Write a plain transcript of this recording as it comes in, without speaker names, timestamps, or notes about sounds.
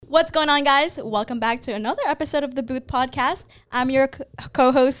What's going on, guys? Welcome back to another episode of the Booth Podcast. I'm your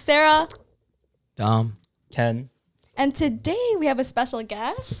co-host, Sarah. Dom. Ken. And today we have a special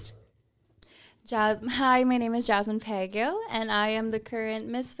guest. Hi, my name is Jasmine Paguio, and I am the current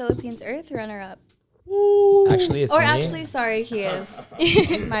Miss Philippines Earth runner-up. Actually, it's me. Sorry, he is.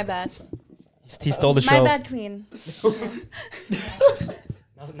 My bad. He stole the show. My bad, queen.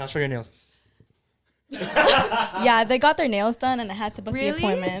 Now show your nails. Yeah, they got their nails done and I had to book the Really?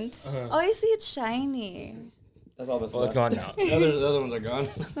 appointment. Oh, I see it's shiny. That's all that's Well, it's gone now. The other ones are gone.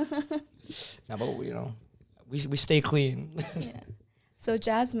 Nah, but we stay clean. Yeah. So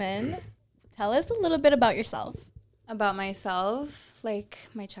Jasmine, tell us a little bit about yourself. About myself, like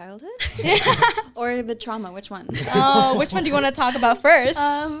my childhood? Or the trauma, which one? Oh, which one do you want to talk about first?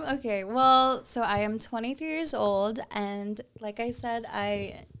 Okay, well, so I am 23 years old, and like I said,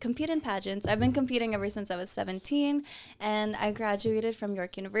 I compete in pageants. I've been competing ever since I was 17, and I graduated from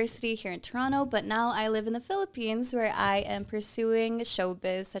York University here in Toronto, but now I live in the Philippines where I am pursuing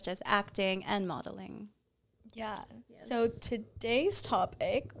showbiz such as acting and modeling. Yeah. So today's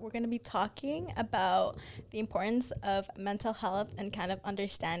topic, we're going to be talking about the importance of mental health and kind of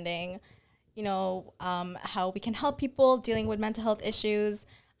understanding, how we can help people dealing with mental health issues.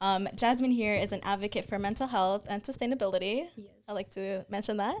 Jasmine here is an advocate for mental health and sustainability. Yes. I'd like to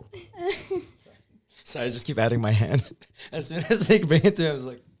mention that. Sorry, I just keep adding my hand. As soon as they bring it to him, I was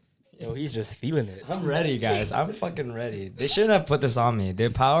like, Yo, he's just feeling it. I'm ready, guys. I'm fucking ready. They shouldn't have put this on me. The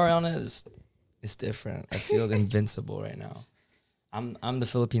power on it is different. I feel invincible right now. I'm the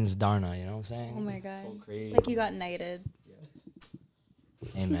Philippines Darna, you know what I'm saying? Oh my God. So crazy. It's like you got knighted.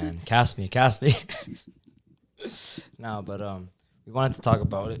 Hey man, cast me. No, but we wanted to talk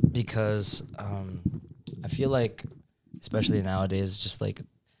about it because I feel like, especially nowadays, just like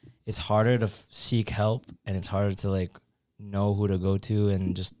it's harder to seek help and it's harder to like know who to go to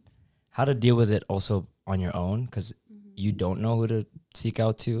and just how to deal with it also on your own because you don't know who to seek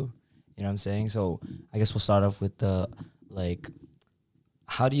out to. You know what I'm saying? So I guess we'll start off with the like,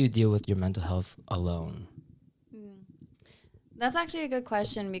 how do you deal with your mental health alone? That's actually a good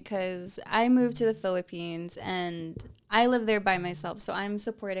question because I moved to the Philippines and I live there by myself. So I'm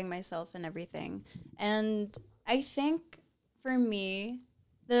supporting myself and everything. And I think for me,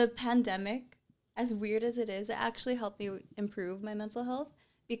 the pandemic, as weird as it is, it actually helped me improve my mental health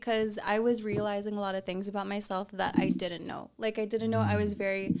because I was realizing a lot of things about myself that I didn't know. Like I didn't know I was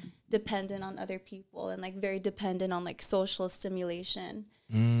very dependent on other people and like very dependent on like social stimulation.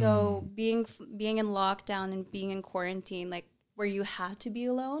 So being in lockdown and being in quarantine, like where you had to be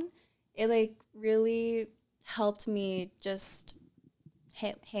alone, it like really helped me just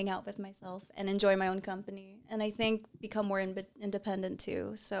hang out with myself and enjoy my own company. And I think become more independent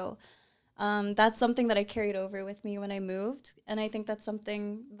too. So that's something that I carried over with me when I moved. And I think that's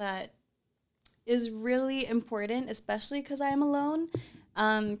something that is really important, especially because I am alone.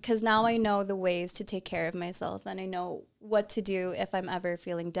 Because now I know the ways to take care of myself and I know what to do if I'm ever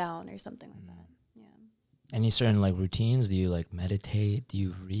feeling down or something like that. Yeah. Any certain like routines? Do you like meditate? Do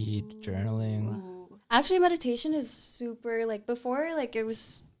you read, journaling? Ooh. Actually, meditation is super, like before, like I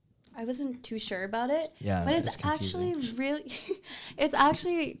wasn't too sure about it. Yeah, but it's actually really, it's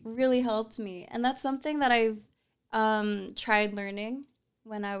actually really helped me. And that's something that I've tried learning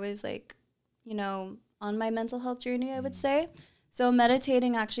when I was like, on my mental health journey, I would say. So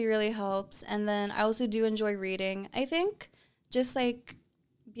meditating actually really helps. And then I also do enjoy reading. I think just like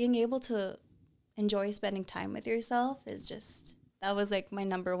being able to enjoy spending time with yourself that was like my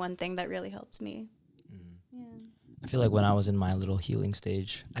number one thing that really helped me. Yeah. I feel like when I was in my little healing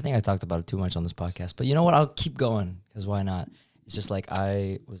stage, I think I talked about it too much on this podcast, but you know what? I'll keep going because why not? It's just like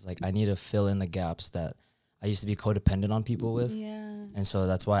I was like, I need to fill in the gaps that I used to be codependent on people with. Yeah. And so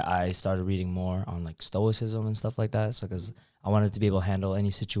that's why I started reading more on like stoicism and stuff like that. So because I wanted to be able to handle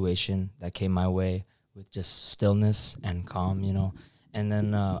any situation that came my way with just stillness and calm, And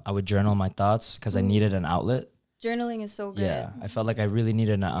then I would journal my thoughts because I needed an outlet. Journaling is so good. Yeah, I felt like I really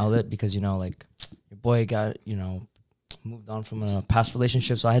needed an outlet because, like your boy got, moved on from a past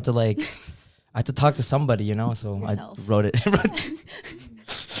relationship. So I had to talk to somebody, So Yourself. I wrote it.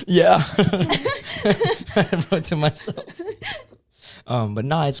 Yeah. I wrote to myself. But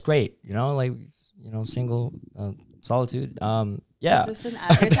no, it's great, single, solitude. Yeah. Is this an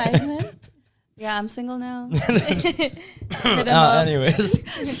advertisement? Yeah, I'm single now.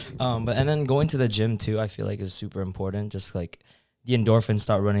 Anyways, and then going to the gym too, I feel like is super important. Just like the endorphins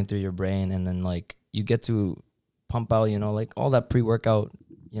start running through your brain, and then like you get to pump out, like all that pre-workout,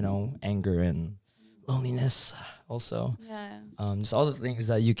 anger and loneliness also. Yeah. Just all the things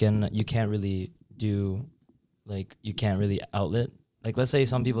that you can't really do, like you can't really outlet like, let's say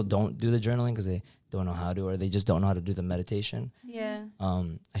some people don't do the journaling because they don't know how to, or they just don't know how to do the meditation. Yeah.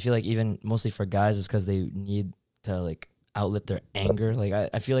 I feel like even mostly for guys, it's because they need to like outlet their anger. Like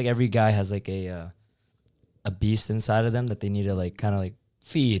I feel like every guy has like a beast inside of them that they need to like kind of like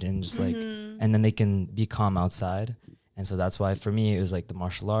feed and just like, and then they can be calm outside. And so that's why for me it was like the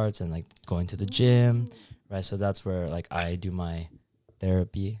martial arts and like going to the gym, right? So that's where like I do my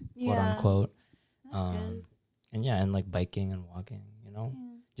therapy, quote unquote. That's good. And yeah, and like biking and walking, you know,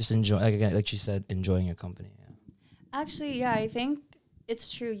 just enjoy, like again, like she said, enjoying your company. Yeah. Actually, yeah, I think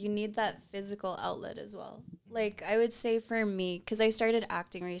it's true. You need that physical outlet as well. Like, I would say for me, because I started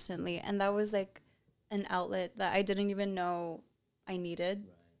acting recently, and that was like an outlet that I didn't even know I needed.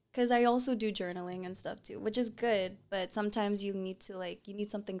 Because I also do journaling and stuff too, which is good. But sometimes you need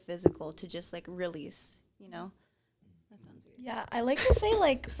something physical to just like release, you know? That sounds weird. Yeah, I like to say,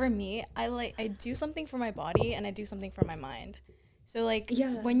 like, for me, I do something for my body and I do something for my mind. So, like,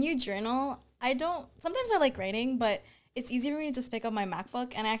 when you journal, sometimes I like writing, but it's easier for me to just pick up my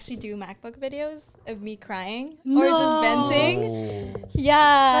MacBook, and I actually do MacBook videos of me crying or just venting.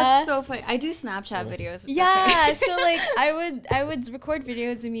 Yeah. That's so funny. I do Snapchat videos. Yeah, so like I would record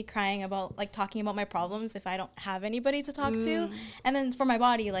videos of me crying about like talking about my problems if I don't have anybody to talk to. And then for my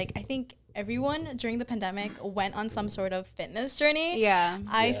body, like I think everyone during the pandemic went on some sort of fitness journey. Yeah.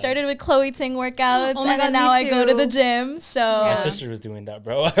 I started with Chloe Ting workouts, Oh my and then God, now me I go to too. the gym. So My sister was doing that,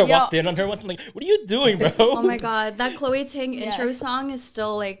 bro. I walked in on her once. I'm like, what are you doing, bro? Oh my God, that Chloe Ting intro song is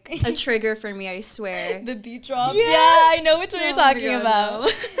still like a trigger for me, I swear. the beat drop. Yeah, I know which one you're talking God, about. no.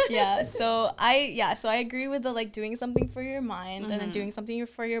 Yeah, so I agree with the like doing something for your mind and then doing something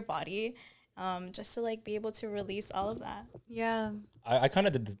for your body, just to like be able to release all of that. Yeah. I kind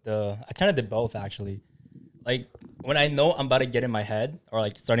of did both actually. Like when I know I'm about to get in my head or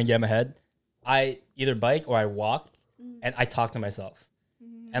like starting to get in my head, I either bike or I walk and I talk to myself.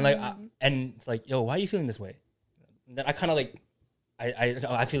 And like and it's like, yo, why are you feeling this way? And then I kind of like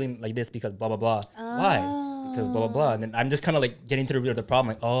I'm feeling like this because blah blah blah. Why? Because blah blah blah. And then I'm just kind of like getting to the root of the problem.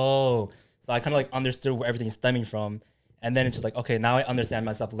 Like, oh, so I kind of like understood where everything's stemming from. And then it's just like, okay, now I understand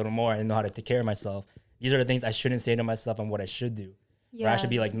myself a little more and know how to take care of myself. These are the things I shouldn't say to myself and what I should do. Yeah. Or I should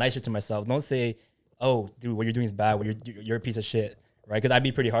be like nicer to myself. Don't say, oh, dude, what you're doing is bad. You're a piece of shit, right? Because I'd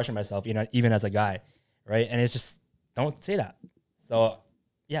be pretty harsh on myself, you know, even as a guy, right? And it's just, don't say that. So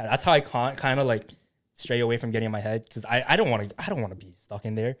yeah, that's how I kind of like stray away from getting in my head because I don't want to be stuck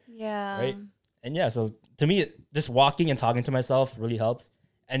in there. Yeah. Right. And yeah, so to me, just walking and talking to myself really helps.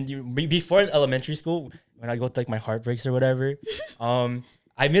 And before in elementary school, when I go to like my heartbreaks or whatever, I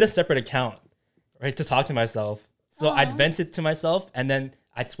made a separate account, right, to talk to myself. So I'd vent it to myself and then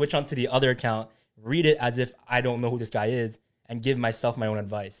I'd switch onto the other account, read it as if I don't know who this guy is, and give myself my own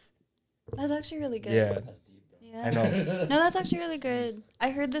advice. That's actually really good. Yeah. Yeah. I know. No, that's actually really good.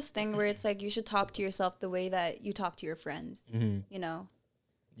 I heard this thing where it's like you should talk to yourself the way that you talk to your friends. You know?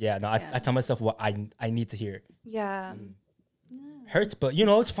 Yeah, no, I tell myself what I need to hear. Yeah. Hurts, but you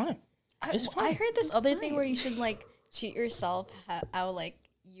know, it's fine. It's fine. I heard this other thing where you should like treat yourself how like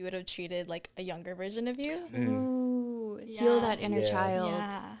you would have treated like a younger version of you. Ooh, heal that inner Yeah. child.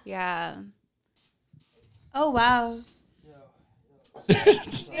 Yeah. Yeah. Oh, wow. Get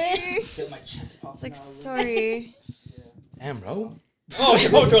my chest It's like, sorry. Damn, bro. Oh,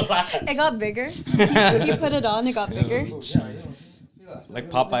 yo, relax. It got bigger. He put it on, it got bigger. Like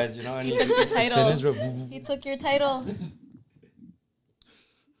Popeyes, you know? And he took your title. spinach, bro. He took your title.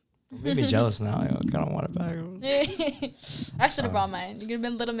 Made me jealous now. I kind of want it back. I should have brought mine. You could have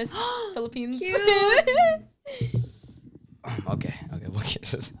been Little Miss Philippines. Cute. Okay.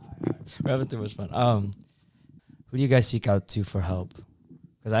 We're having too much fun. Who do you guys seek out to for help?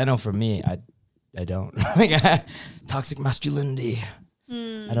 Because I know for me, I don't. Like toxic masculinity.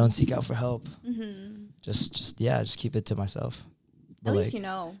 I don't seek out for help. Just keep it to myself. At least you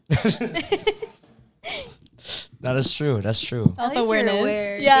know. That's true. Self-awareness.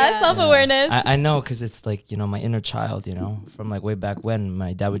 aware. Yeah, self-awareness. I know, because it's like, you know, my inner child, you know, from like way back when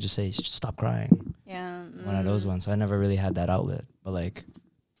my dad would just say, stop crying. Yeah. One of those ones. So I never really had that outlet. But like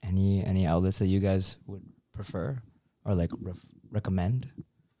any outlets that you guys would prefer or like recommend?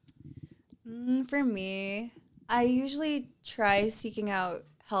 For me, I usually try seeking out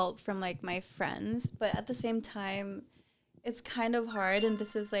help from like my friends, but at the same time, it's kind of hard. And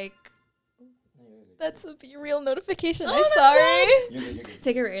this is like, That's a Be Real notification. I'm sorry.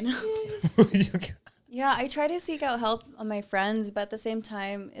 take it right now. Yeah, I try to seek out help on my friends, but at the same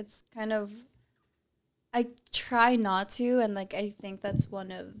time, it's kind of, I try not to. And like, I think that's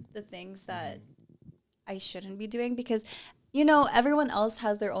one of the things that I shouldn't be doing because you know, everyone else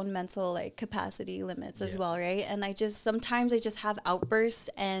has their own mental like capacity limits as well, right? And sometimes I just have outbursts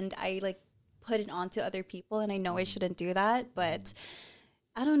and I like put it onto other people, and I know I shouldn't do that, but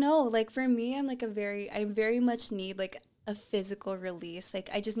I don't know. Like for me, I very much need like a physical release. Like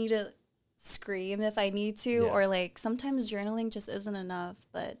I just need to scream if I need to, or like sometimes journaling just isn't enough,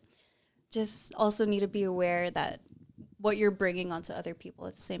 but just also need to be aware that what you're bringing onto other people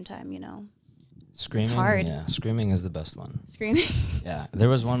at the same time, you know. Screaming, it's hard. Yeah, screaming is the best one. Screaming. Yeah, there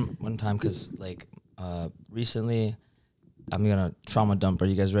was one time because like recently, I'm gonna trauma dump. Are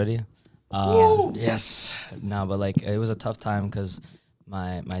you guys ready? Yes. No, but like it was a tough time because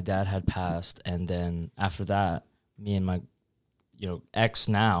my dad had passed, and then after that, me and my ex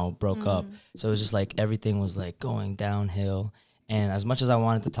now broke up. So it was just like everything was like going downhill. And as much as I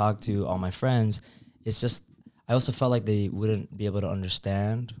wanted to talk to all my friends, it's just I also felt like they wouldn't be able to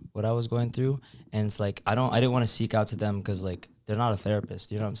understand what I was going through. And it's like I didn't want to seek out to them because like they're not a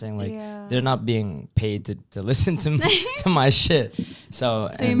therapist. You know what I'm saying? Like they're not being paid to listen to to my shit. So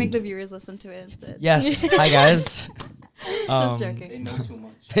you make the viewers listen to it instead. Yes. Hi guys. Just joking. They know too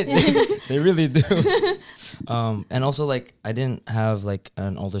much. They really do. And also like I didn't have like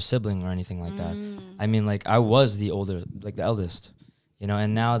an older sibling or anything like that. I mean like I was the eldest,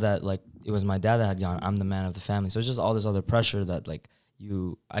 and now that like it was my dad that had gone, I'm the man of the family. So it's just all this other pressure that like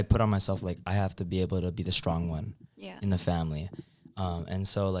I put on myself, like I have to be able to be the strong one in the family. And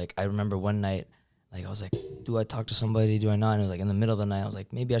so like I remember one night, like I was like, do I talk to somebody? Do I not? And it was like in the middle of the night, I was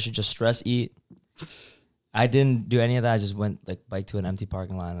like, maybe I should just stress eat. I didn't do any of that. I just went like bike to an empty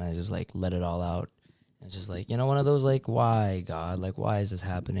parking lot and I just like let it all out. And it's just like, one of those like, why God, like, why is this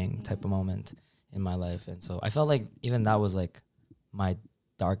happening type of moment in my life. And so I felt like even that was like my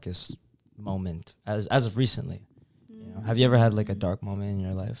darkest moment as of recently. Have you ever had like a dark moment in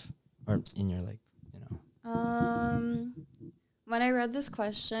your life or in your like, When I read this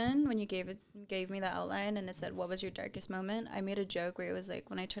question, when you gave me the outline and it said, what was your darkest moment? I made a joke where it was like,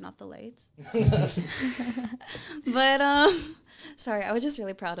 when I turn off the lights. But, sorry, I was just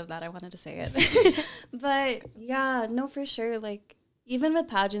really proud of that. I wanted to say it. But yeah, no, for sure. Like, even with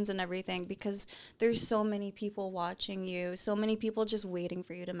pageants and everything, because there's so many people watching you, so many people just waiting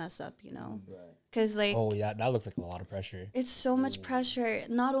for you to mess up, Because, like... Oh, yeah, that looks like a lot of pressure. It's so much pressure.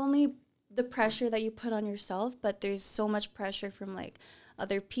 Not only the pressure that you put on yourself, but there's so much pressure from like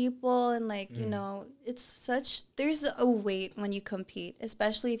other people and like there's a weight when you compete,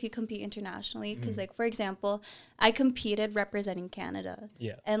 especially if you compete internationally, because like for example, I competed representing Canada,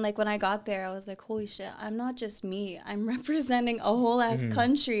 and like when I got there I was like, holy shit, I'm not just me, I'm representing a whole ass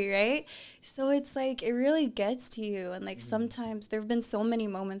country, right? So it's like it really gets to you, and like sometimes there have been so many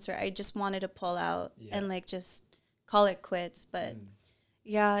moments where I just wanted to pull out and like just call it quits, but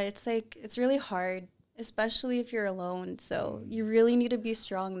yeah, it's like, it's really hard, especially if you're alone. So you really need to be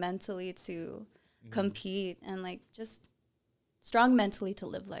strong mentally to compete and like just strong mentally to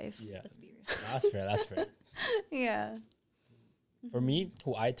live life. Yeah. Let's be real. That's fair. Yeah. For me,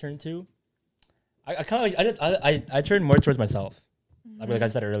 who I turn to, I kind of like, I turn more towards myself. Like I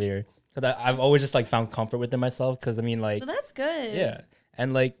said earlier, because I've always just like found comfort within myself. Because I mean like. So that's good. Yeah.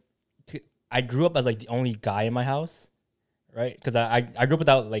 And like, I grew up as like the only guy in my house. Right, because I grew up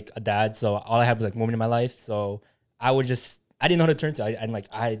without like a dad, so all I had was like women in my life. So I didn't know who to turn to.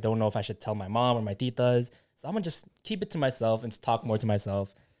 I don't know if I should tell my mom or my titas. So I'm gonna just keep it to myself and talk more to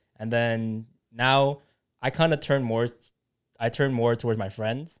myself. And then now I kind of turn more towards my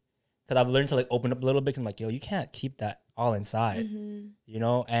friends, because I've learned to like open up a little bit. Cause I'm like, yo, you can't keep that all inside,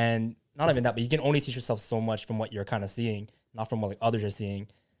 And not even that, but you can only teach yourself so much from what you're kind of seeing, not from what like others are seeing.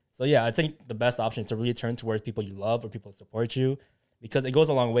 So yeah, I think the best option is to really turn towards people you love or people who support you, because it goes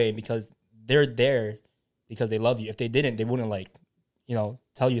a long way, because they're there because they love you. If they didn't, they wouldn't like,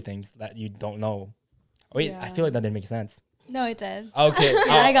 tell you things that you don't know. Wait, I feel like that didn't make sense. No, it did. Okay.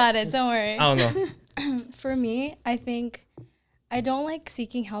 I got it. Don't worry. I don't know. For me, I think I don't like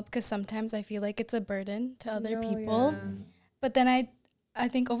seeking help because sometimes I feel like it's a burden to other people. Yeah. But then I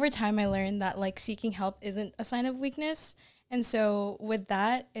think over time I learned that like seeking help isn't a sign of weakness. And so with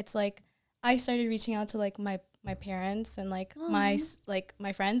that, it's like I started reaching out to like my parents and like my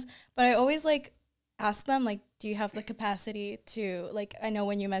friends, but I always like ask them like, do you have the capacity to like, I know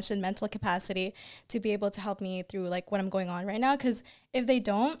when you mentioned mental capacity to be able to help me through like what I'm going on right now, because if they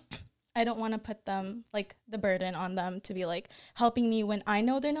don't, I don't want to put them like the burden on them to be like helping me when I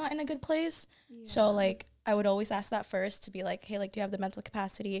know they're not in a good place. Yeah. So like I would always ask that first to be like, hey, like, do you have the mental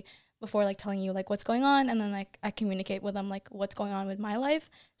capacity before like telling you like what's going on, and then like I communicate with them like what's going on with my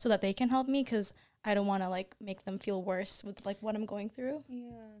life so that they can help me, because I don't want to like make them feel worse with like what I'm going through. Yeah,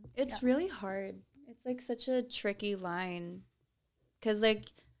 it's really hard. It's like such a tricky line because like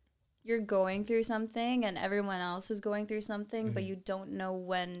you're going through something and everyone else is going through something, but you don't know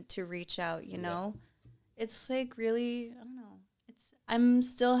when to reach out, you know? It's like really, I don't know. I'm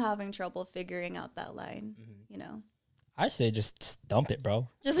still having trouble figuring out that line, you know? I say just dump it, bro.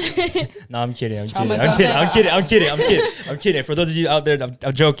 Just No, I'm kidding. I'm kidding. For those of you out there,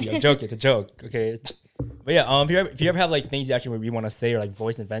 I'm joking. It's a joke. Okay. But yeah, if you ever have like things you actually really want to say or like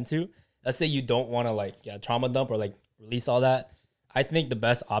voice and vent to, let's say you don't want to like trauma dump or like release all that. I think the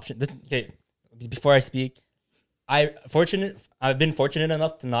best option. Before I speak, I've been fortunate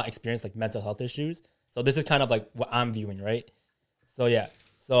enough to not experience like mental health issues. So this is kind of like what I'm viewing, right? So yeah.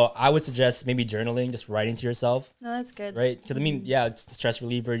 So I would suggest maybe journaling, just writing to yourself. no, that's good. Right? Because I mean, yeah, it's the stress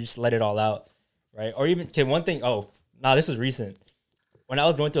reliever. You just let it all out, right? Or even one thing. Oh, this was recent. When I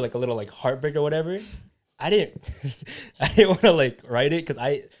was going through like a little like heartbreak or whatever, I didn't want to like write it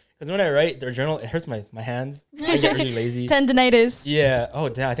because when I write the journal, it hurts my hands. I get really lazy. Tendinitis. Yeah. Oh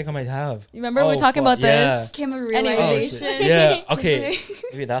damn, I think I might have. You remember we were talking about this? Came a Anyways. realization. Oh, yeah. Okay.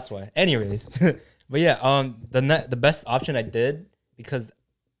 Maybe that's why. Anyways, but yeah, the best option I did because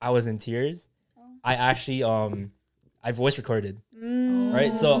I was in tears. I actually I voice recorded.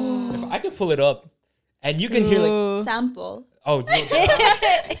 Right. So if I could pull it up, and you can hear like Sample. oh but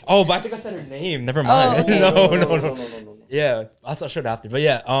I think I said her name. Never mind. okay. No. Yeah, I'll show it after. But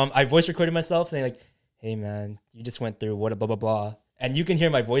yeah, I voice recorded myself and like, hey man, you just went through what blah blah blah, and you can hear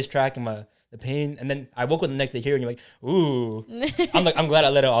my voice track and the pain, and then I woke up the next day here and you're like, ooh, I'm glad I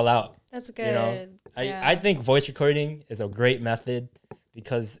let it all out. That's good. You know, I think voice recording is a great method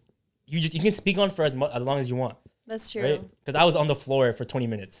because you can speak on for as long as you want. That's true. Right? Because I was on the floor for 20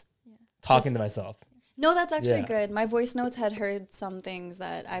 minutes talking to myself. No, that's actually good. My voice notes had heard some things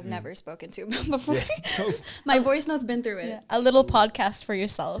that I've never spoken to before. My voice notes been through it. Yeah. A little podcast for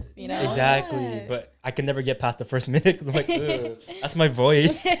yourself, you know? Exactly. But I can never get past the first minute because I'm like, ugh, that's my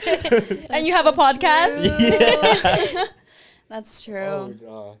voice. And you have a podcast? Yeah. That's true.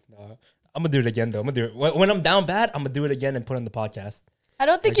 Oh, no. I'm going to do it again, though. I'm going to do it. When I'm down bad, I'm going to do it again and put it on the podcast. I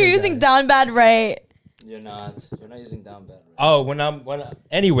don't think you're using down bad right. You're not using down bad. Right? Oh,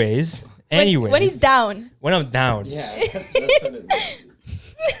 anyways. When he's down. When I'm down. Yeah, that's what it is.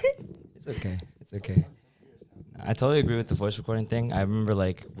 It's okay. I totally agree with the voice recording thing. I remember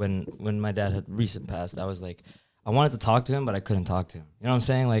like when my dad had recent passed, I was like, I wanted to talk to him, but I couldn't talk to him. You know what I'm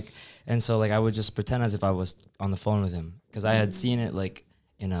saying? Like, and so like I would just pretend as if I was on the phone with him because I had seen it like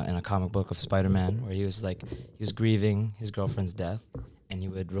in a comic book of Spider-Man where he was grieving his girlfriend's death and he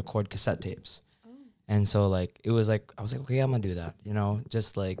would record cassette tapes. And so like it was like I was like, okay, I'm gonna do that, you know,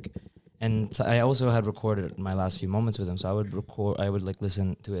 just like. And so I also had recorded my last few moments with him, so I would like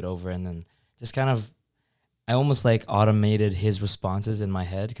listen to it over and then just kind of, I almost like automated his responses in my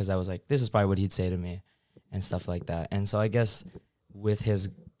head because I was like, this is probably what he'd say to me and stuff like that. And so I guess with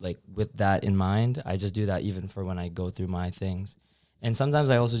that in mind, I just do that even for when I go through my things. And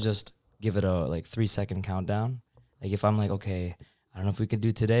sometimes I also just give it a 3-second countdown. Like if I'm like, okay, I don't know if we could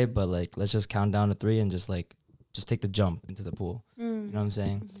do today, but like, let's just count down to 3 and just take the jump into the pool. You know what I'm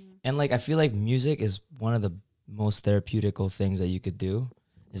saying? Mm-hmm. And like, I feel like music is one of the most therapeutical things that you could do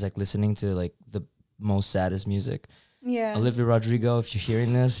is like listening to like the most saddest music. Yeah. Olivia Rodrigo, if you're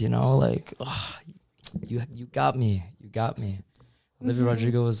hearing this, you know, like, you got me. Olivia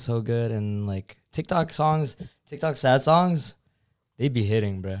Rodrigo was so good. And like TikTok sad songs, they be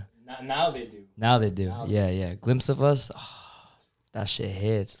hitting, bruh. Now they do. Now they do. Yeah. Glimpse of Us. That shit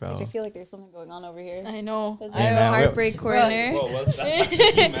hits, bro. Like, I feel like there's something going on over here. I know. I have a heartbreak corner. Whoa, that's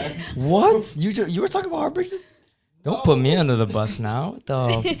you, man. What? You were talking about heartbreak? Don't put me under the bus now. What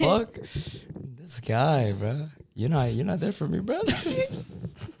the fuck? This guy, bro. You're not there for me, bro.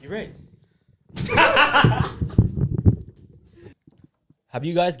 You're right. Have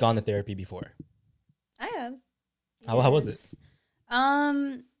you guys gone to therapy before? I have. How was it?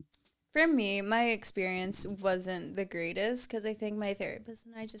 For me, my experience wasn't the greatest because I think my therapist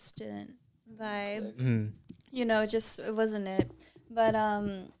and I just didn't vibe. Mm-hmm. You know, it wasn't it. But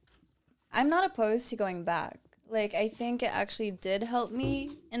I'm not opposed to going back. Like, I think it actually did help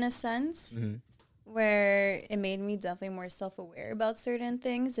me in a sense where it made me definitely more self-aware about certain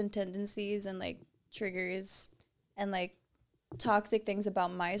things and tendencies and, like, triggers and, like, toxic things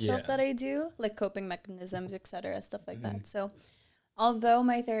about myself that I do, like coping mechanisms, etc., stuff like that. So although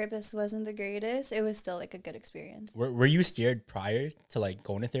my therapist wasn't the greatest, it was still like a good experience. Were you scared prior to like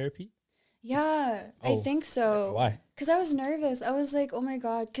going to therapy? Yeah, I think so. Why? Because I was nervous. I was like, oh my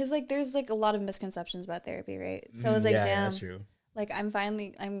God. Because like there's like a lot of misconceptions about therapy, right? So I was like, damn. That's true. Like I'm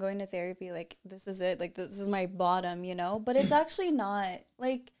going to therapy. Like this is it. Like this is my bottom, you know? But it's actually not.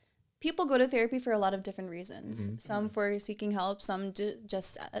 Like people go to therapy for a lot of different reasons. Some for seeking help, some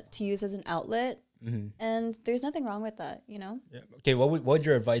just to use as an outlet. And there's nothing wrong with that, you know? Yeah. Okay, what would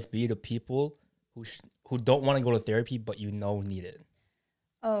your advice be to people who don't want to go to therapy but need it?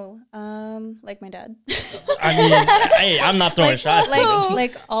 Oh, like my dad. I mean, hey, I'm not throwing shots.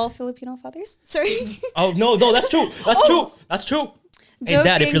 Like all Filipino fathers. Sorry. Oh no, that's true. That's true. Hey,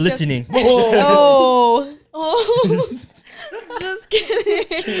 Dad, if you're listening. Oh. Just kidding.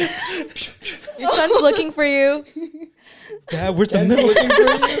 Your son's looking for you. Dad, where's the milk?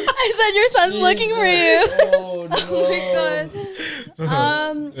 I said your son's looking for you. Oh no.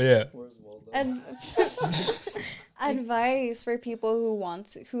 Oh my god. Yeah. Advice for people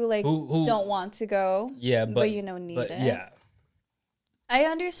who don't want to go. Yeah, but need it. Yeah. I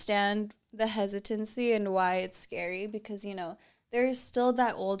understand the hesitancy and why it's scary because, there's still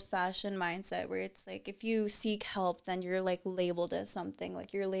that old-fashioned mindset where it's like if you seek help, then you're like labeled as something.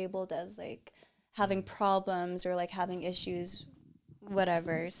 Like you're labeled as like having problems or like having issues,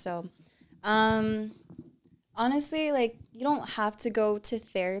 whatever. So, honestly, like you don't have to go to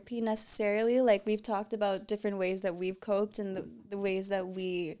therapy necessarily. Like we've talked about different ways that we've coped and the ways that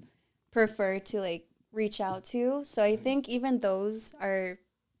we prefer to like reach out to. So I think even those are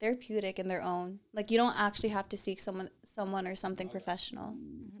therapeutic in their own. Like you don't actually have to seek someone or something professional,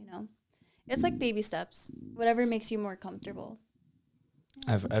 It's like baby steps. Whatever makes you more comfortable.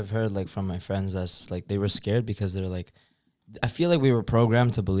 I've heard like from my friends that's just, like they were scared because they're like, I feel like we were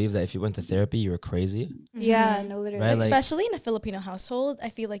programmed to believe that if you went to therapy you were crazy. Yeah, no, literally. Right, like, especially in a Filipino household, I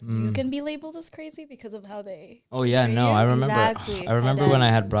feel like you can be labeled as crazy because of how they. Oh yeah, no, I remember. Exactly. I remember when I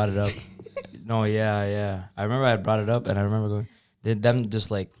had brought it up. No, yeah. I remember I had brought it up, and I remember going, them just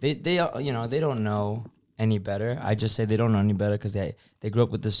like they they don't know any better. I just say they don't know any better because they grew up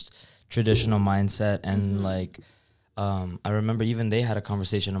with this traditional mindset, and like, I remember even they had a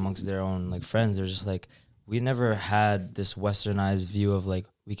conversation amongst their own like friends. They're just like, we never had this westernized view of like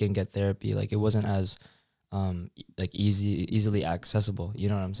we can get therapy. Like it wasn't as like easily accessible. You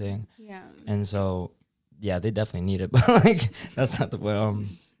know what I'm saying? Yeah. And so yeah, they definitely need it, but like that's not the way.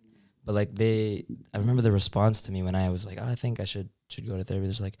 But like I remember the response to me when I was like, oh, I think I should go to therapy.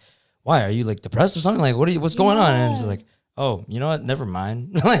 It's like, why are you like depressed or something? Like what's going on? And it's like, oh, you know what? Never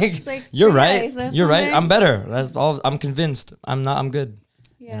mind. like you're right. You're right. I'm better. That's all. I'm convinced. I'm good.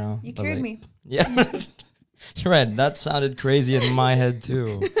 Yeah. You cured me. Yeah. You're right. That sounded crazy in my head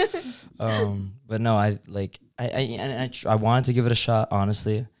too. But no, I wanted to give it a shot,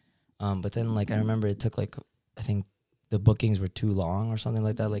 honestly. But then like I remember it took like I think the bookings were too long or something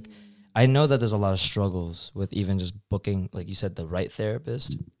like that. Like I know that there's a lot of struggles with even just booking, like you said, the right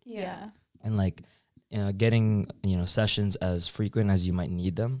therapist. Yeah. And like getting sessions as frequent as you might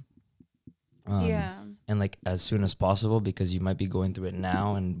need them. And like as soon as possible because you might be going through it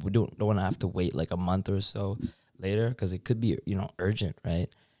now and we don't want to have to wait like a month or so later because it could be urgent, right?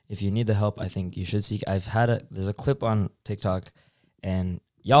 If you need the help, I think you should seek. There's a clip on TikTok and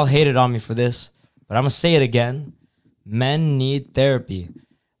y'all hated on me for this, but I'm gonna say it again. Men need therapy.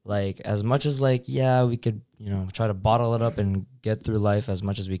 Like as much as like, yeah, we could, try to bottle it up and get through life as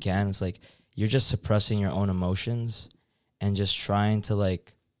much as we can. It's like you're just suppressing your own emotions and just trying to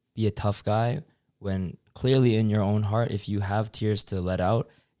like be a tough guy when clearly in your own heart, if you have tears to let out,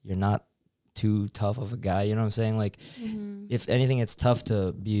 you're not too tough of a guy. You know what I'm saying? Like if anything, it's tough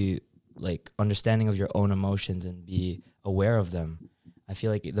to be like understanding of your own emotions and be aware of them. I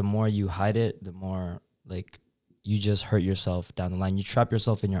feel like the more you hide it, the more like you just hurt yourself down the line. You trap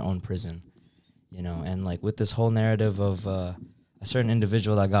yourself in your own prison, and like with this whole narrative of a certain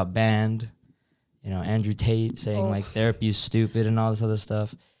individual that got banned, Andrew Tate saying like therapy is stupid and all this other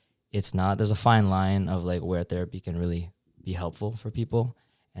stuff. It's not. There's a fine line of like where therapy can really be helpful for people.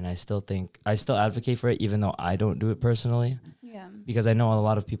 And I still advocate for it, even though I don't do it personally. Yeah. Because I know a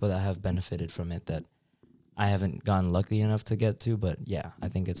lot of people that have benefited from it that I haven't gotten lucky enough to get to, but yeah, I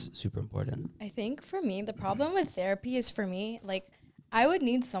think it's super important. I think for me, the problem with therapy is like I would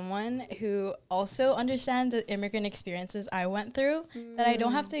need someone who also understands the immigrant experiences I went through, that I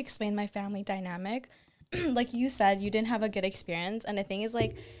don't have to explain my family dynamic. Like you said, you didn't have a good experience. And the thing is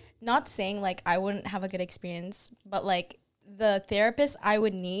like, not saying like I wouldn't have a good experience, but like the therapist I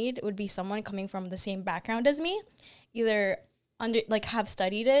would need would be someone coming from the same background as me, either have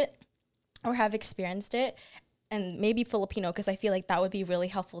studied it or have experienced it, and maybe Filipino, because I feel like that would be really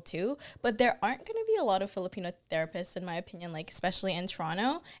helpful too. But there aren't going to be a lot of Filipino therapists, in my opinion, like especially in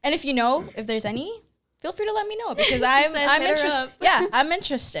Toronto. And if if there's any, feel free to let me know because I'm interested. Yeah, I'm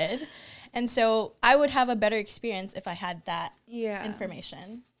interested. And so I would have a better experience if I had that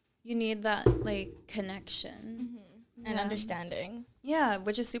information. You need that like connection. and understanding. Yeah,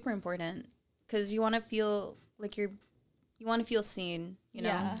 which is super important because you want to feel like you want to feel seen, you know?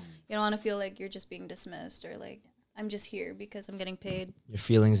 Yeah. You don't want to feel like you're just being dismissed or like, I'm just here because I'm getting paid. Your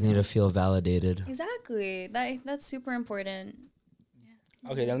feelings need to feel validated. Exactly. That's super important.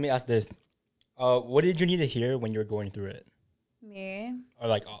 Okay, then let me ask this. What did you need to hear when you were going through it? Me? Or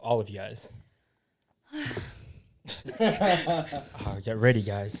like all of you guys? Get ready,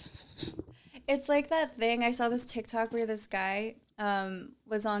 guys. It's like that thing. I saw this TikTok where this guy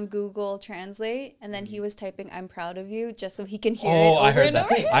was on Google Translate and then he was typing "I'm proud of you" just so he can hear it over I heard and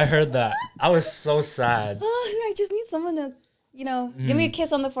that. over. I heard that. I was so sad. Oh, I just need someone to, give me a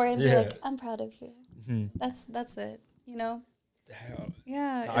kiss on the forehead and be like, "I'm proud of you." Mhm. That's it. You know? Damn.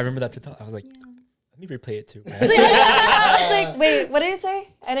 Yeah. I remember that TikTok. I was like, let me replay it too, man. It's like, wait, what did it say?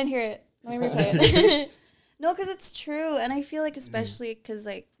 I didn't hear it. Let me replay it. No, because it's true, and I feel like especially because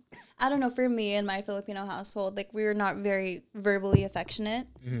like, I don't know, for me in my Filipino household, like we were not very verbally affectionate.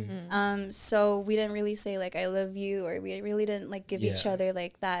 So we didn't really say like "I love you" or we really didn't like give each other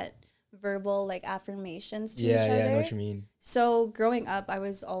like that verbal like affirmations to each other. Yeah, I know what you mean. So growing up, I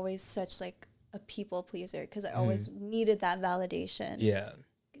was always such like a people pleaser because I always needed that validation. Yeah.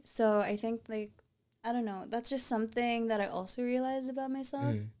 So I think like, I don't know, that's just something that I also realized about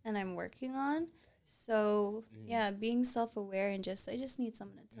myself and I'm working on. So yeah, being self-aware and I just need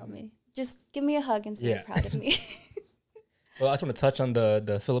someone to tell me. Just give me a hug and say you're proud of me. Well, I just want to touch on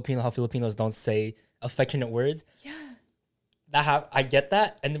the Filipino, how Filipinos don't say affectionate words. Yeah. I get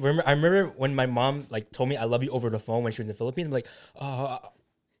that. And I remember when my mom like told me I love you over the phone when she was in the Philippines. I'm like,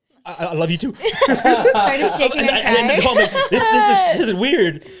 I love you too. Started shaking and crying. And then I'm like, this is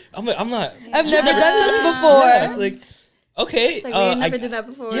weird. I'm like, I've never done this before. Yeah, it's like, okay. It's like, we never did that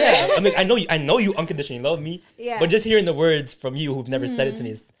before. Yeah. I mean, I know you unconditionally love me. Yeah. But just hearing the words from you who've never said it to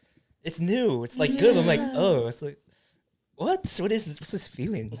me, it's new. It's like good. I'm like, oh, it's like, what? What is this? What's this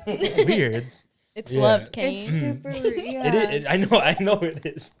feeling? It's weird. It's love, Kane. It's super, yeah. It is. I know it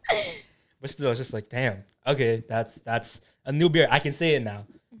is. But still, it's just like, damn. Okay, that's a new beer. I can say it now,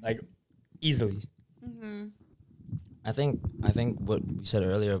 like easily. I think what we said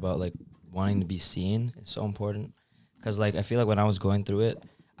earlier about like wanting to be seen is so important, because like I feel like when I was going through it,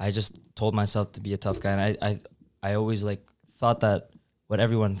 I just told myself to be a tough guy, and I always like thought that what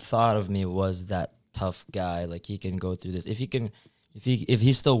everyone thought of me was that tough guy, like he can go through this if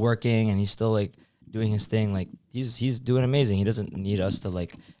he's still working and he's still like doing his thing, like he's doing amazing. He doesn't need us to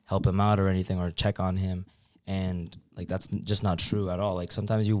like help him out or anything or check on him, and like that's just not true at all. Like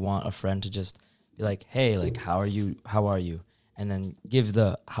sometimes you want a friend to just be like, hey, like how are you, and then give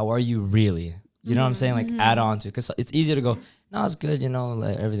the how are you really, you know what I'm saying, like add on to, because it's easier to go, no, it's good,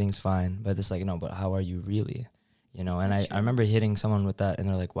 like everything's fine, but it's like, no, but how are you really, and I remember hitting someone with that and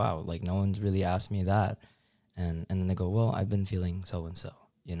they're like, wow, like no one's really asked me that, and then they go, well, I've been feeling so and so,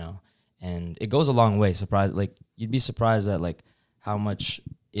 and it goes a long way. Like you'd be surprised at like how much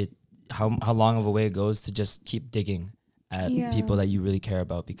how long of a way it goes to just keep digging at people that you really care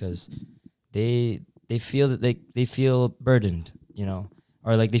about, because they feel that they feel burdened,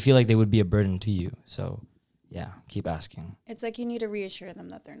 or like they feel like they would be a burden to you. So yeah, keep asking. It's like you need to reassure them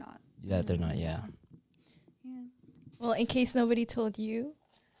that they're not. That they're not, yeah. Well, in case nobody told you,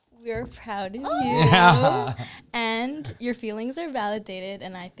 we're proud of you. And your feelings are validated,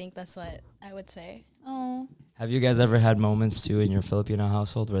 and I think that's what I would say. Oh. Have you guys ever had moments too in your Filipino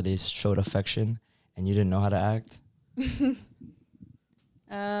household where they showed affection and you didn't know how to act? If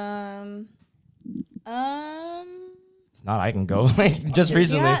not, I can go. Like just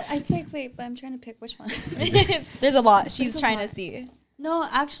recently. Yeah, I'd say wait, but I'm trying to pick which one. There's a lot. She's trying to see. No,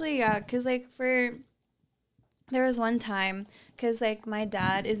 actually, yeah, because like there was one time, because like my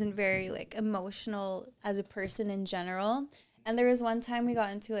dad isn't very like emotional as a person in general. And there was one time we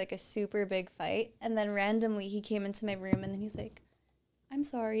got into like a super big fight, and then randomly he came into my room and then he's like, I'm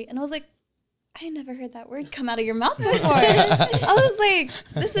sorry. And I was like, I never heard that word come out of your mouth before. I was like,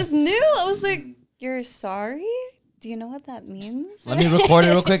 this is new. I was like, you're sorry? Do you know what that means? Let me record it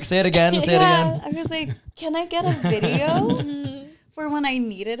real quick. Say it again. Say it again. I was like, can I get a video for when I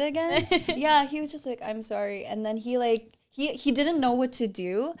need it again? Yeah, he was just like, I'm sorry. And then he like, he didn't know what to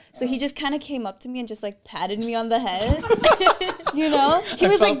do. So he just kind of came up to me and just like patted me on the head. He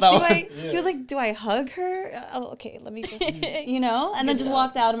was like, do I hug her? Oh, okay, let me just, and then just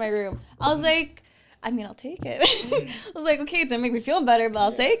walked out of my room. I was like, I mean, I'll take it. I was like, okay, it didn't make me feel better, but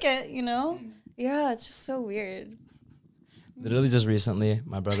I'll take it, Yeah, it's just so weird. Literally just recently,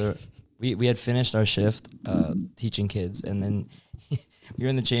 my brother, we had finished our shift teaching kids, and then we were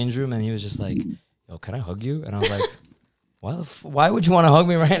in the change room and he was just like, yo, can I hug you? And I was like, why would you want to hug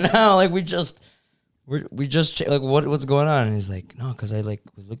me right now? Like we're we just like what's going on?" And he's like, "No, because I like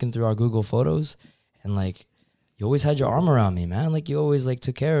was looking through our Google Photos, and like you always had your arm around me, man. Like you always like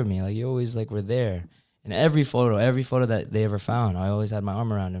took care of me. Like you always like were there. And every photo that they ever found, I always had my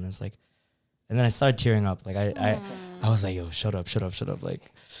arm around him. It's like, and then I started tearing up. Like I was like, yo, shut up.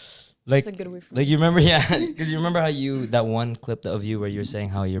 Like, That's a good way for like you remember, yeah, because you remember how that one clip of you where you were saying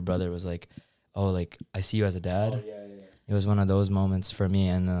how your brother was like, oh, like I see you as a dad. Oh, yeah. It was one of those moments for me,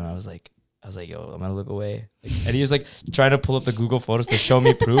 and then I was like, yo, I'm gonna look away. Like, and he was like trying to pull up the Google Photos to show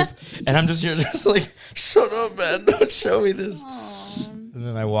me proof, and I'm just here, just like, shut up, man, don't show me this. Aww. And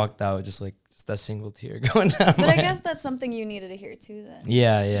then I walked out, just that single tear going down. But I guess that's something you needed to hear too then.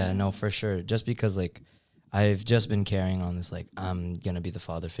 Yeah, no, for sure. Just because like I've just been carrying on this, like I'm gonna be the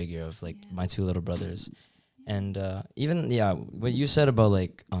father figure of like my two little brothers. And even what you said about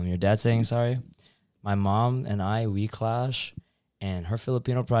like your dad saying sorry, my mom and we clash, and her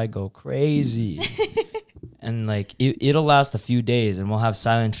Filipino pride go crazy. And like it'll last a few days, and we'll have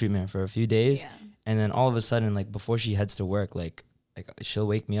silent treatment for a few days. And then all of a sudden, like before she heads to work, like she'll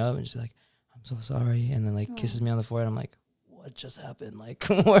wake me up and she's like, I'm so sorry, and then like kisses me on the forehead. I'm like, what just happened? Like,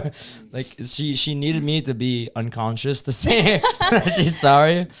 like she needed me to be unconscious to say that she's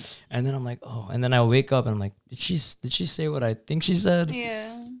sorry, and then I'm like, oh, and then I wake up and I'm like, did she say what I think she said?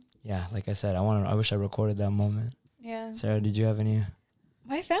 Yeah. Like I said, I wish I recorded that moment. Yeah. Sarah, did you have any?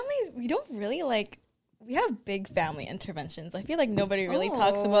 My family, we don't really like. We have big family interventions. I feel like nobody really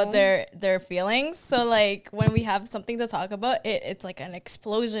talks about their feelings. So like when we have something to talk about, it's like an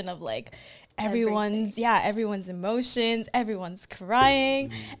explosion of like everyone's emotions, everyone's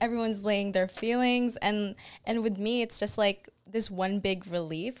crying, everyone's laying their feelings, and with me it's just like this one big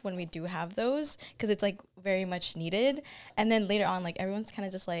relief when we do have those, because it's like very much needed. And then later on, like everyone's kind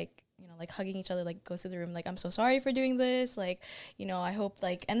of just like, you know, like hugging each other, like goes to the room like, I'm so sorry for doing this, like, you know, I hope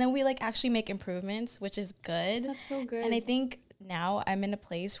like, and then we like actually make improvements, which is good. That's so good. And I think now I'm in a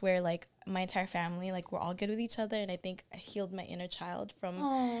place where like my entire family, like we're all good with each other, and I think I healed my inner child from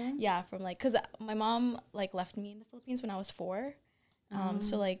from like, because my mom like left me in the Philippines when I was 4,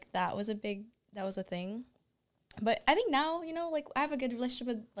 so like that was a thing. But I think now, you know, like I have a good relationship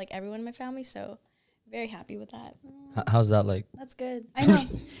with like everyone in my family, so very happy with that. How's that like? That's good. I know.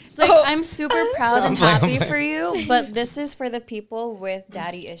 It's like I'm super proud and happy for you, but this is for the people with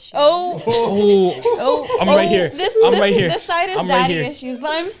daddy issues. I'm right here. This side is I'm daddy right here. issues,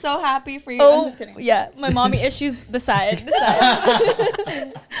 but I'm so happy for you. I'm just kidding. Yeah, my mommy issues the side.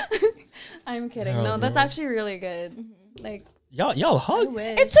 I'm kidding. No, that's actually really good. Like Y'all hug.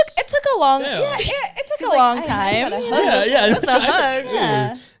 It took a long it took a long time. That's a hug.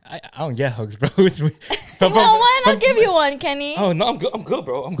 Yeah. I don't get hugs, bro. Why not give you one, Kenny? Oh no, I'm good,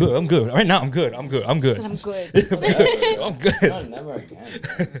 bro. I'm good. Right now, I'm good. I'm good. I'm good. Never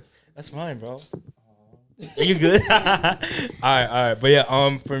again. That's fine, bro. Are you good? all right. But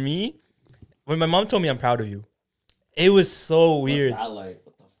yeah, for me, when my mom told me I'm proud of you, it was so weird. What's that like?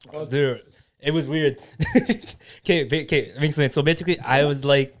 What the fuck? Oh, dude, it was weird. Okay, let me explain. So basically, I was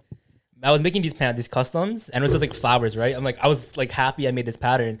making these customs, and it was just like flowers, right? I was like happy I made this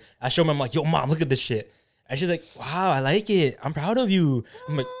pattern. I showed my mom, like, yo, mom, look at this shit. And she's like, wow, I like it. I'm proud of you.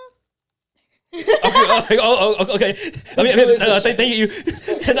 I'm like, okay. Thank you.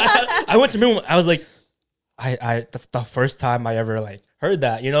 So I went to my room. I was like, I that's the first time I ever like heard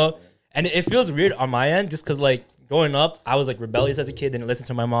that, you know? And it feels weird on my end just because like growing up, I was like rebellious as a kid, didn't listen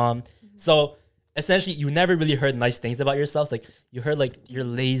to my mom. So essentially, you never really heard nice things about yourself. Like you heard like you're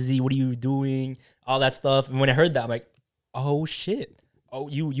lazy. What are you doing? All that stuff. And when I heard that, I'm like, oh shit. Oh,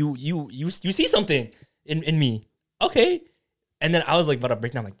 you see something in me. Okay. And then I was like about to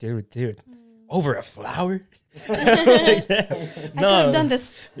break down. I'm like, dude, over a flower. Like, I could have done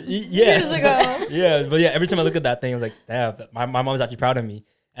this years ago. Yeah, but yeah, every time I look at that thing, I was like, damn, my mom's actually proud of me.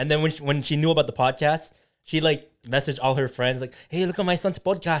 And then when she knew about the podcast, she like messaged all her friends like, hey, look at my son's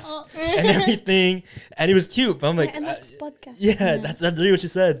podcast and everything. And it was cute. But I'm like, and that's podcast. Yeah, that's really what she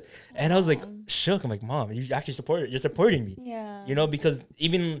said. And I was like shook. I'm like, mom, you actually you're supporting me. Yeah. You know, because I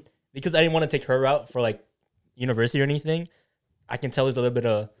didn't want to take her out for like university or anything. I can tell there's a little bit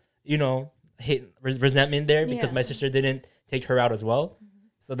of, you know, hate resentment there because my sister didn't take her out as well.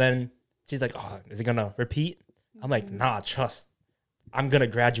 So then she's like, oh, is it gonna repeat? I'm like, nah, trust. I'm gonna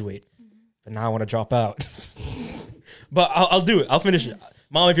graduate. But now I want to drop out. But I'll do it. I'll finish it.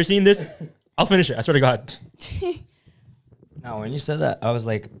 Mom, if you're seeing this, I'll finish it. I swear to God. No, when you said that, I was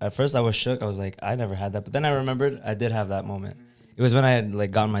like, at first I was shook. I was like, I never had that. But then I remembered I did have that moment. It was when I had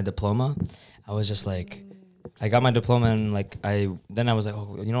like gotten my diploma. I was just like, I got my diploma and like I was like,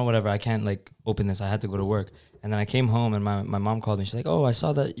 oh, you know, whatever. I can't like open this. I had to go to work. And then I came home and my mom called me. She's like, oh, I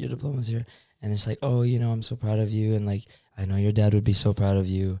saw that your diploma's here. And it's like, oh, you know, I'm so proud of you. And like, I know your dad would be so proud of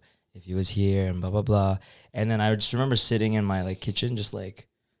you if he was here and blah, blah, blah. And then I just remember sitting in my like kitchen, just like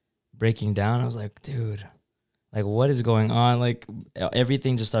breaking down. I was like, dude, like what is going on? Like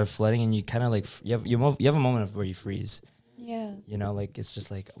everything just started flooding and you kind of like, you have a moment of where you freeze. Yeah. You know, like it's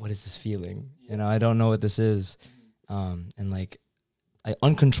just like, what is this feeling? You know, I don't know what this is. And like I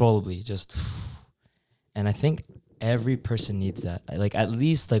uncontrollably just, and I think every person needs that. Like at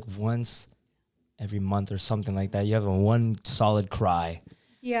least like once every month or something like that, you have a one solid cry.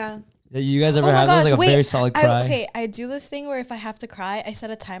 Yeah. You guys ever Oh my have gosh, like a wait, very solid cry? Okay, I do this thing where if I have to cry, I set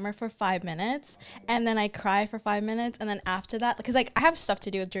a timer for 5 minutes and then I cry for 5 minutes. And then after that, because like I have stuff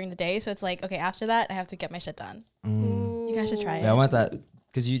to do during the day. So it's like, okay, after that, I have to get my shit done. You guys should try it. Yeah, I want that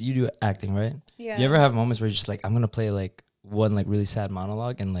because you do acting, right? Yeah. You ever have moments where you're just like, I'm going to play like one like really sad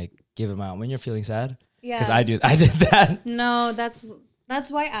monologue and like give them out when you're feeling sad? Yeah. Because I did that. No, that's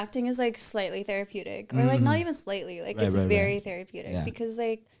why acting is like slightly therapeutic, or like not even slightly, like Right, it's right, very right. therapeutic Yeah. because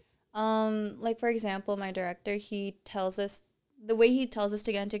like for example, my director, he tells us the way he tells us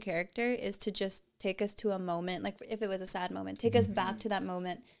to get into character is to just take us to a moment, like if it was a sad moment, take us back to that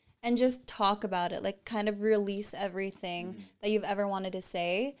moment and just talk about it, like kind of release everything that you've ever wanted to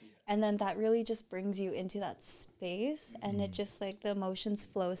say. And then that really just brings you into that space and it just like the emotions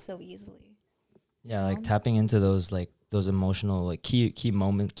flow so easily. Yeah, like tapping into those emotional like key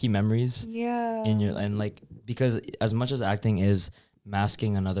memories Yeah. in your, and like because as much as acting is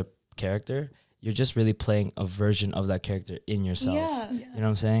masking another character, you're just really playing a version of that character in yourself. Yeah. You know what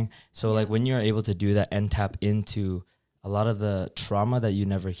I'm saying? So like when you're able to do that and tap into a lot of the trauma that you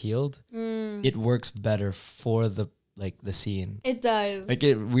never healed, it works better for the scene. It does. Like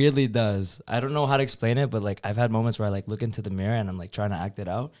it really does. I don't know how to explain it, but like I've had moments where I like look into the mirror and I'm like trying to act it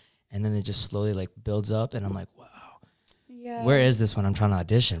out, and then it just slowly like builds up, and I'm like, wow, Yeah. where is this when I'm trying to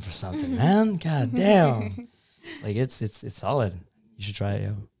audition for something, man? God damn. Like it's solid. You should try it,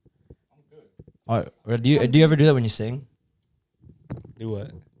 yo. Or do you ever do that when you sing? Do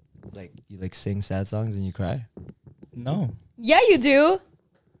what? Like you like sing sad songs and you cry? No. Yeah, you do.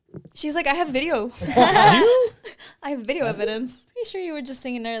 She's like, I have video. I have video evidence. Pretty sure you were just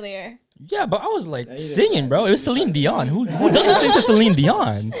singing earlier. Yeah, but I was like singing, bro. It was Celine Dion. Who doesn't sing to Celine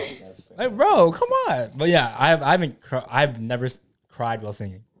Dion? Like, bro, come on. But yeah, I've never cried while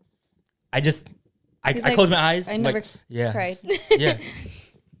singing. I Like, close my eyes. I I'm never like, yeah, cried. yeah.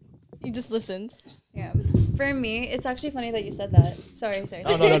 You just listened. Yeah. For me, it's actually funny that you said that. Sorry.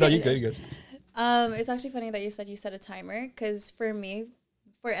 No. You good. It's actually funny that you set a timer, because for me,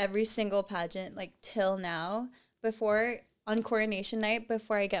 for every single pageant, like till now, before on coronation night,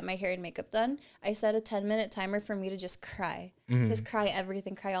 before I get my hair and makeup done, I set a 10-minute timer for me to just cry. Just cry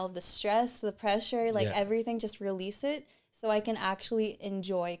everything, cry all of the stress, the pressure, like everything, just release it so I can actually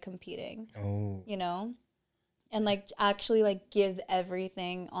enjoy competing. Oh. You know? And like actually like give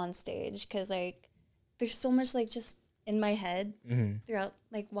everything on stage, because like there's so much like just in my head throughout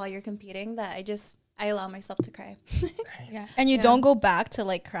like while you're competing that I allow myself to cry. Yeah. And you don't go back to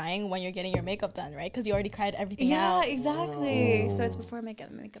like crying when you're getting your makeup done, right? Because you already cried everything out. Yeah, exactly. So it's before I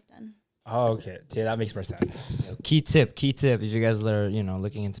get my makeup done. Oh, okay. Yeah, that makes more sense. Key tip if you guys are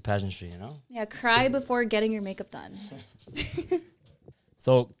looking into pageantry, Yeah, cry before getting your makeup done.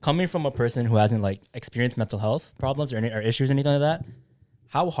 So coming from a person who hasn't like experienced mental health problems or issues, anything like that,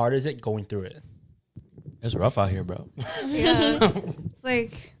 how hard is it going through it? It's rough out here, bro. Yeah. It's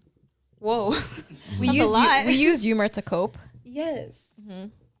like, whoa. We That's a lot. we use humor to cope. Yes. Yeah.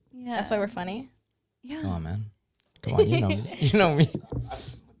 That's why we're funny. Yeah. Come on, man. Come on, you know me. You know me.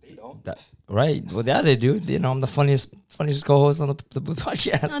 They don't. Right. Well, yeah, they do. I'm the funniest co-host on the Booth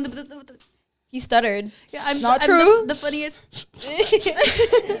podcast. He stuttered. Yeah, I'm not true. The funniest.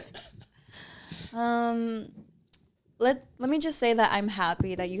 Let me just say that I'm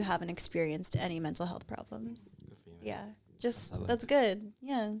happy that you haven't experienced any mental health problems. Yeah, just that's good.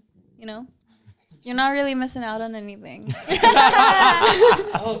 Yeah, you're not really missing out on anything.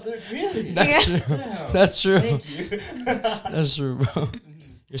 Oh, really? That's Yeah. true. That's true. Thank you. That's true, bro.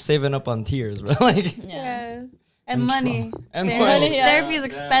 You're saving up on tears, bro. Like, Yeah. And money. And Therapy- money. Yeah. Therapy is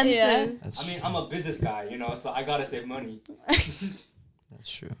expensive. Yeah. that's I mean, I'm a business guy, so I gotta save money. that's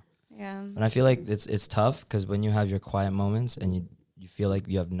true. Yeah. And I feel like it's tough because when you have your quiet moments and you feel like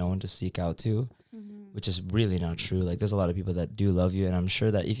you have no one to seek out to, which is really not true. Like there's a lot of people that do love you, and I'm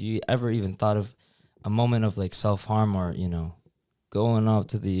sure that if you ever even thought of a moment of like self-harm or going off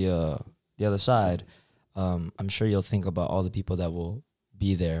to the other side, I'm sure you'll think about all the people that will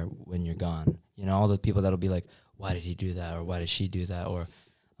be there when you're gone. All the people that'll be like, why did he do that, or why did she do that, or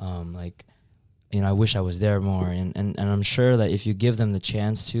like I wish I was there more. And I'm sure that if you give them the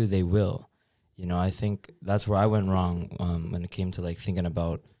chance to, they will. I think that's where I went wrong when it came to like thinking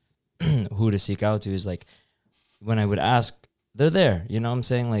about who to seek out to is like when I would ask, they're there. You know what I'm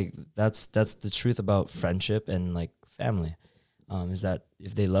saying? Like that's the truth about friendship and like family, is that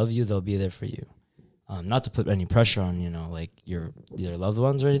if they love you, they'll be there for you. Not to put any pressure on, like your loved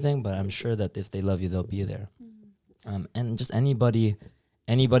ones or anything, but I'm sure that if they love you, they'll be there. And just anybody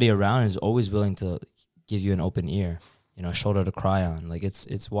around is always willing to give you an open ear, shoulder to cry on. Like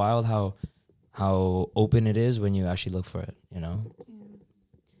it's wild how open it is when you actually look for it,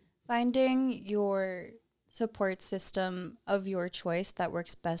 Finding your support system of your choice that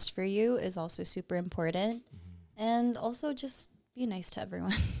works best for you is also super important. And also just be nice to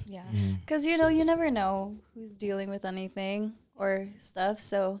everyone. Yeah. Because, you never know who's dealing with anything or stuff.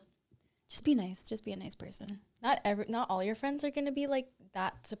 So just be nice. Just be a nice person. Not all your friends are going to be like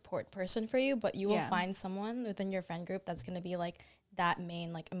that support person for you, but you will find someone within your friend group that's going to be like that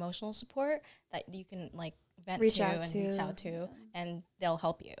main like emotional support that you can like reach out to, and they'll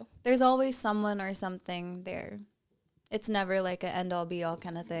help you. There's always someone or something there. It's never like an end all be all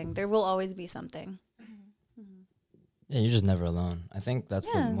kind of thing. There will always be something. Yeah, you're just never alone. I think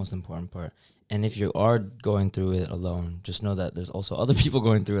that's the most important part. And if you are going through it alone, just know that there's also other people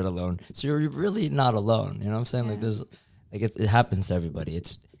going through it alone. So you're really not alone. You know what I'm saying? Like there's like it happens to everybody.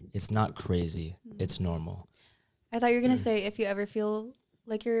 It's not crazy. It's normal. I thought you were gonna say if you ever feel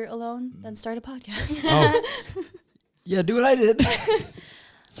like you're alone, then start a podcast. Oh. Yeah, do what I did.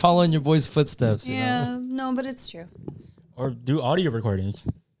 Follow in your boy's footsteps. You know? No, but it's true. Or do audio recordings.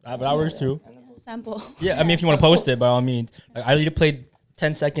 That works too. Sample. Yeah, I mean, if you want to post it, by all means. Like, I literally played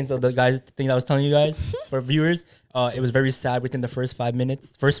 10 seconds of the guys thing I was telling you guys for viewers. It was very sad within the first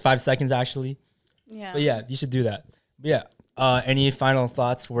 5 seconds actually. Yeah. But yeah, you should do that. But yeah. Any final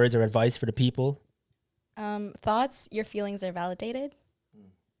thoughts, words, or advice for the people? Thoughts, your feelings are validated.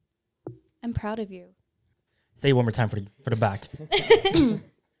 I'm proud of you. Say it one more time for the back.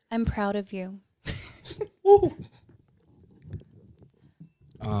 I'm proud of you. Woo.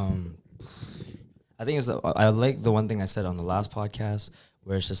 I think I like the one thing I said on the last podcast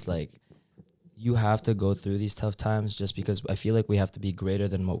where it's just like you have to go through these tough times just because I feel like we have to be greater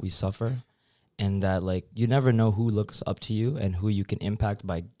than what we suffer, and that like you never know who looks up to you and who you can impact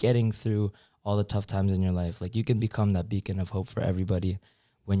by getting through all the tough times in your life. Like you can become that beacon of hope for everybody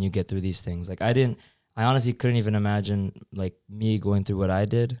when you get through these things. Like I honestly couldn't even imagine like me going through what I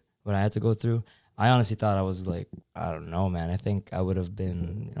did, what I had to go through. I honestly thought I was like, I don't know, man. I think I would have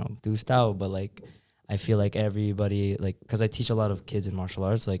been, deuced out. But like, I feel like everybody, like, because I teach a lot of kids in martial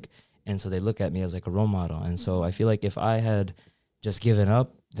arts, like, and so they look at me as like a role model. And so I feel like if I had just given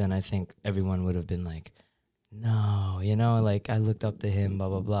up, then I think everyone would have been like, no, like I looked up to him, blah,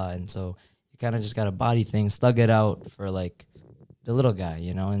 blah, blah. And so you kind of just got to body things, thug it out for like the little guy,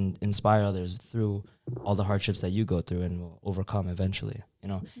 and inspire others through all the hardships that you go through and will overcome eventually.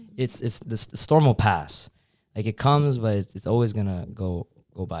 It's the storm will pass. Like it comes, but it's always gonna go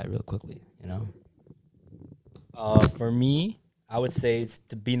by real quickly. For me, I would say it's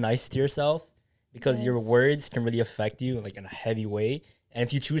to be nice to yourself because your words can really affect you like in a heavy way. And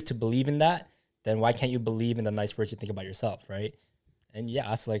if you choose to believe in that, then why can't you believe in the nice words you think about yourself, right? And yeah,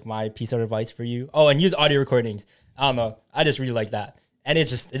 that's like my piece of advice for you. Oh, and use audio recordings. I don't know. I just really like that. And it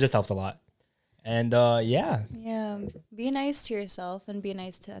just helps a lot. And yeah. Yeah. Be nice to yourself and be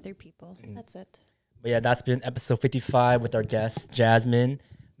nice to other people. That's it. But yeah, that's been episode 55 with our guest, Jasmine.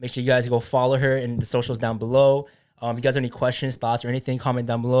 Make sure you guys go follow her in the socials down below. If you guys have any questions, thoughts, or anything, comment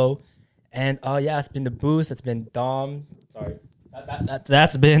down below. And yeah, it's been the booth. It's been Dom. Sorry.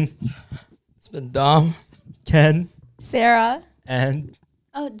 That's been... It's been Dom, Ken, Sarah, and...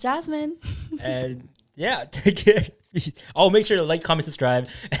 Oh, Jasmine. And yeah, take care. Oh, make sure to like, comment, subscribe.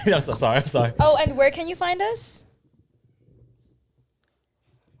 I'm so sorry. I'm sorry. Oh, and where can you find us?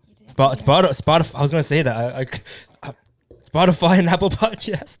 Spotify. I was gonna say that. Spotify and Apple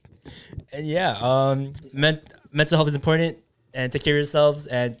Podcast. And yeah, mental health is important. And take care of yourselves.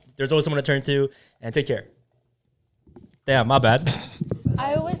 And there's always someone to turn to. And take care. Damn, my bad.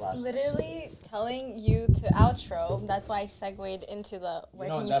 I was literally telling you to outro. That's why I segued into the where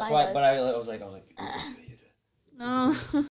can you find us. But I was like. No.